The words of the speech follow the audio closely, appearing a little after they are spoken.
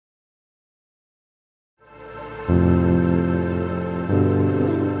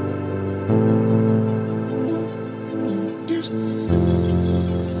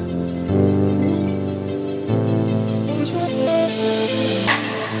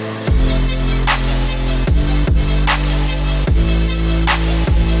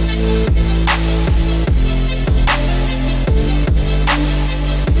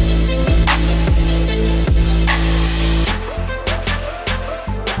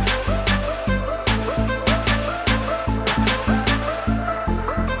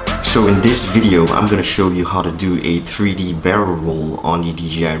So in this video, I'm going to show you how to do a 3D barrel roll on the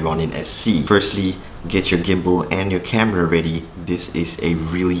DJI Ronin SC. Firstly, get your gimbal and your camera ready. This is a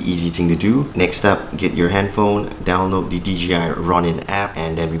really easy thing to do. Next up, get your handphone, download the DJI Ronin app,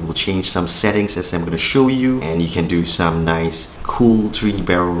 and then we will change some settings as I'm going to show you, and you can do some nice cool 3D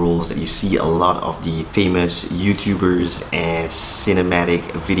barrel rolls that you see a lot of the famous YouTubers and cinematic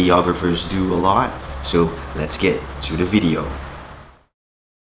videographers do a lot. So let's get to the video.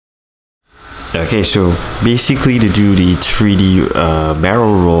 Okay, so basically to do the 3D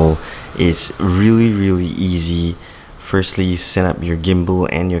barrel roll is really easy. Firstly, set up your gimbal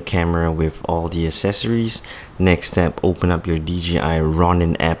and your camera with all the accessories. Next step, open up your DJI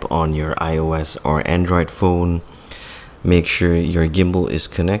Ronin app on your iOS or Android phone. Make sure your gimbal is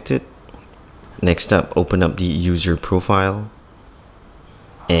connected. Next up, open up the user profile.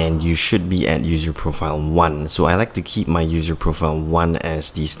 And you should be at user profile 1. So I like to keep my user profile 1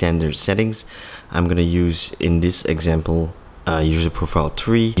 as the standard settings. I'm gonna use, in this example, user profile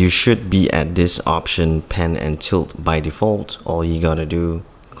 3. You should be at this option, pan and tilt by default. All you gotta do,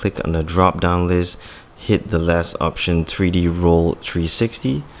 click on the drop down list, hit the last option, 3D roll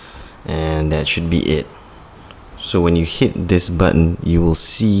 360, and that should be it. So when you hit this button, you will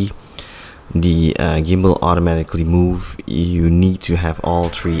see the gimbal automatically move. You need to have all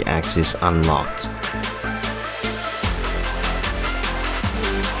 3 axes unlocked.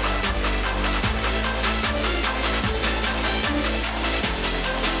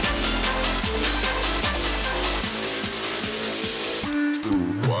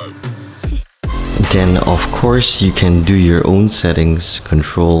 Then of course you can do your own settings,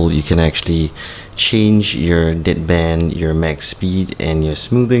 control. You can actually change your deadband, your max speed, and your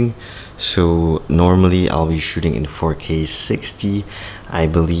smoothing. So normally I'll be shooting in 4K 60. I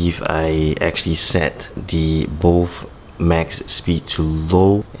believe I actually set the both max speed to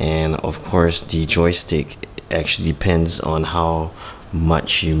low, and of course the joystick actually depends on how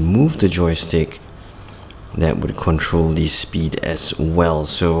much you move the joystick. That would control the speed as well.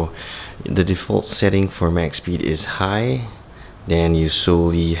 So the default setting for max speed is high. Then you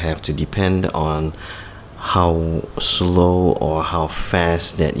solely have to depend on how slow or how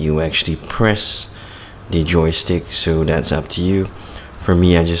fast that you actually press the joystick. So that's up to you. For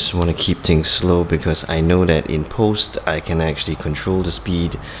me, I just want to keep things slow because I know that in post I can actually control the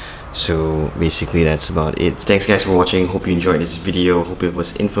speed. So basically that's about it. Thanks guys for watching. Hope you enjoyed this video. Hope it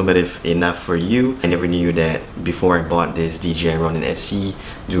was informative enough for you. I never knew that before I bought this DJI Ronin SC,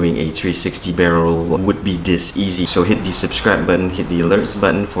 doing a 360 barrel roll would be this easy. So hit the subscribe button, hit the alerts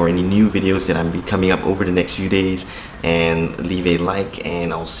button for any new videos that I'm coming up over the next few days, and leave a like,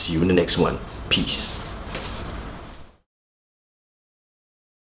 and I'll see you in the next one. Peace.